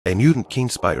A mutant king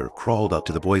spider crawled up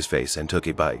to the boy's face and took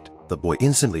a bite. The boy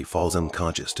instantly falls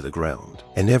unconscious to the ground,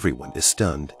 and everyone is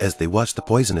stunned as they watch the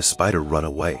poisonous spider run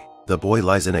away. The boy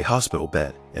lies in a hospital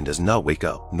bed and does not wake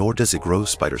up, nor does it grow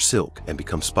spider silk and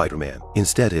become Spider-Man.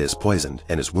 Instead, he is poisoned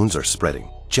and his wounds are spreading.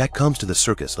 Jack comes to the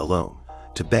circus alone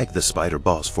to beg the spider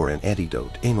boss for an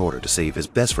antidote in order to save his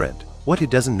best friend. What he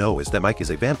doesn't know is that Mike is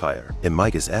a vampire, and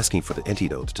Mike is asking for the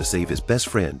antidote to save his best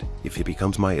friend if he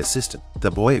becomes my assistant.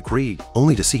 The boy agreed,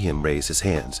 only to see him raise his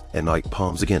hands and Mike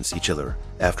palms against each other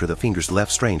after the fingers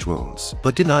left strange wounds,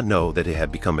 but did not know that he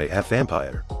had become a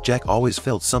half-vampire. Jack always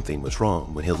felt something was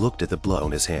wrong when he looked at the blood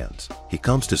on his hands. He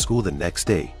comes to school the next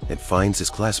day and finds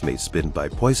his classmates bitten by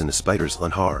poisonous spiders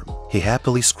unharmed. He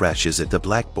happily scratches at the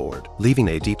blackboard, leaving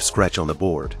a deep scratch on the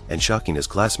board and shocking his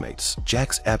classmates.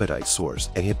 Jack's appetite soars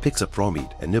and he picks up raw meat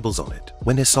and nibbles on it.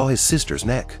 When he saw his sister's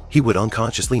neck, he would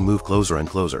unconsciously move closer and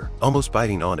closer, almost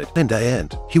biting on it. In the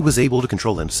end, he was able to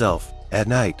control himself. At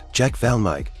night, Jack found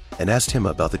Mike and asked him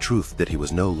about the truth that he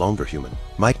was no longer human.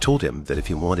 Mike told him that if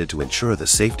he wanted to ensure the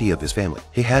safety of his family,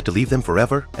 he had to leave them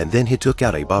forever, and then he took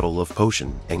out a bottle of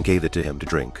potion and gave it to him to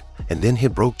drink. And then he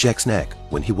broke Jack's neck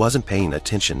when he wasn't paying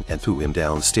attention and threw him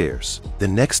downstairs. The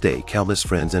next day, countless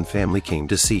friends and family came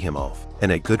to see him off,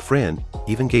 and a good friend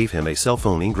even gave him a cell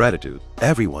phone in gratitude.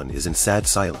 Everyone is in sad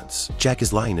silence. Jack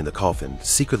is lying in the coffin,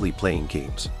 secretly playing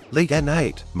games. Late at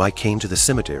night, Mike came to the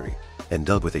cemetery and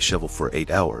dug with a shovel for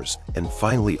 8 hours, and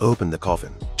finally opened the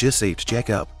coffin. Just saved Jack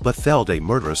up, but felt a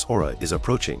murderous aura is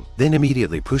approaching, then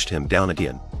immediately pushed him down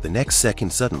again. The next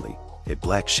second, suddenly, a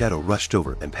black shadow rushed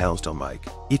over and pounced on Mike.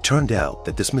 It turned out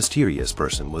that this mysterious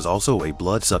person was also a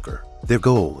bloodsucker. Their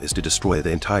goal is to destroy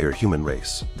the entire human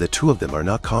race. The two of them are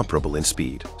not comparable in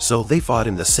speed, so they fought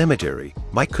in the cemetery.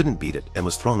 Mike couldn't beat it and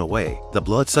was thrown away. The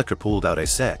bloodsucker pulled out a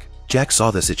sack. Jack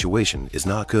saw the situation is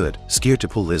not good, scared to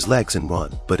pull his legs and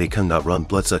run, but he cannot run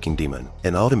blood-sucking demon,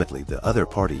 and ultimately the other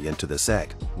party into the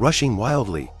sack. Rushing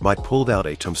wildly, Mike pulled out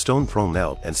a tombstone thrown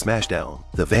out and smashed down.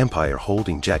 The vampire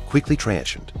holding Jack quickly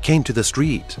transitioned, came to the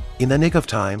street. In the nick of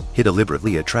time, he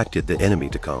deliberately attracted the enemy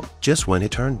to come. Just when he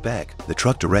turned back, the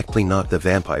truck directly knocked the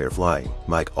vampire flying.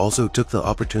 Mike also took the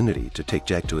opportunity to take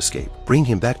Jack to escape, bring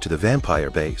him back to the vampire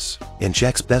base. And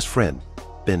Jack's best friend,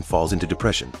 Ben, falls into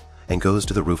depression and goes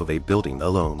to the roof of a building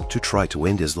alone to try to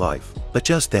end his life. But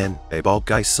just then, a bald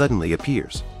guy suddenly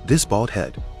appears. This bald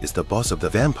head is the boss of the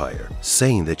vampire,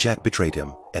 saying that Jack betrayed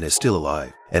him and is still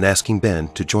alive, and asking Ben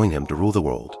to join him to rule the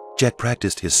world. Jack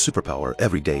practiced his superpower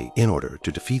every day in order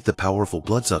to defeat the powerful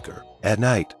bloodsucker. At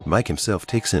night, Mike himself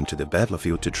takes him to the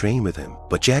battlefield to train with him,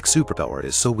 but Jack's superpower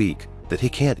is so weak that he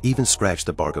can't even scratch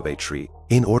the bark of a tree.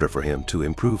 In order for him to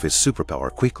improve his superpower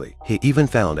quickly, he even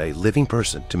found a living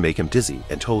person to make him dizzy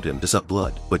and told him to suck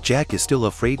blood, but Jack is still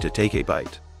afraid to take a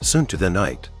bite. Soon to the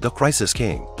night, the crisis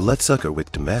came. Bloodsucker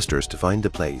with the masters to find the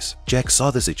place. Jack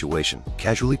saw the situation,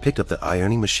 casually picked up the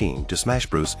ironing machine to smash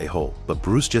Bruce a hole, but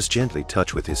Bruce just gently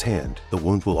touched with his hand. The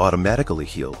wound will automatically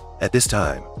heal. At this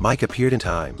time, Mike appeared in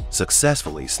time,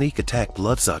 successfully sneak attacked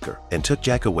Bloodsucker, and took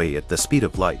Jack away at the speed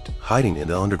of light, hiding in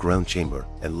the underground chamber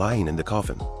and lying in the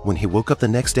coffin. When he woke up the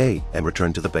next day and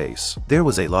returned to the base, there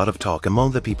was a lot of talk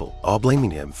among the people, all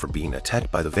blaming him for being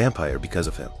attacked by the vampire because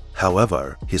of him.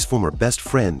 However, his former best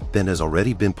friend Ben has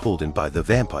already been pulled in by the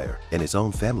vampire, and his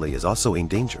own family is also in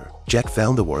danger. Jack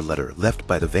found the war letter left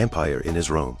by the vampire in his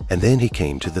room, and then he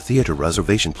came to the theater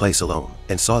reservation place alone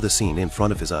and saw the scene in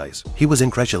front of his eyes. He was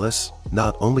incredulous.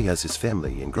 Not only has his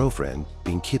family and girlfriend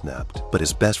been kidnapped, but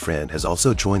his best friend has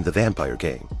also joined the vampire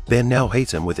gang. Ben now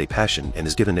hates him with a passion and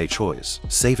is given a choice: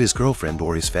 save his girlfriend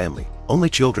or his family. Only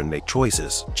children make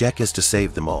choices. Jack has to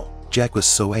save them all. Jack was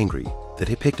so angry that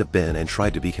he picked up Ben and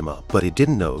tried to beat him up, but he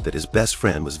didn't know that his best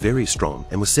friend was very strong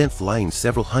and was sent flying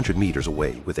several hundred meters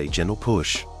away with a gentle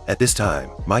push. At this time,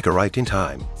 Mike arrived in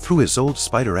time, threw his old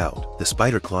spider out. The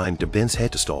spider climbed to Ben's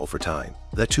head to stall for time.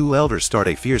 The two elders start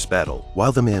a fierce battle,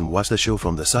 while the men watch the show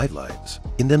from the sidelines.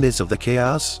 In the midst of the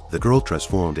chaos, the girl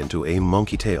transformed into a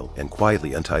monkey tail and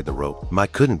quietly untied the rope.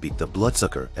 Mike couldn't beat the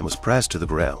bloodsucker and was pressed to the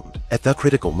ground. At the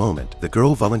critical moment, the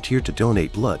girl volunteered to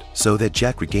donate blood so that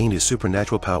Jack regained his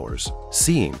supernatural powers.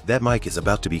 Seeing that Mike is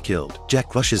about to be killed,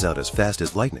 Jack rushes out as fast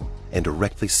as lightning and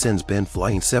directly sends Ben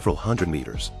flying several hundred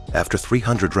meters. After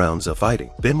 300 rounds of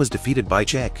fighting, Ben was defeated by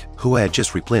Jack, who had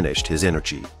just replenished his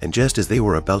energy, and just as they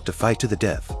were about to fight to the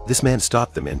death, this man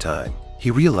stopped them in time. He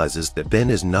realizes that Ben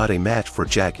is not a match for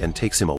Jack and takes him away.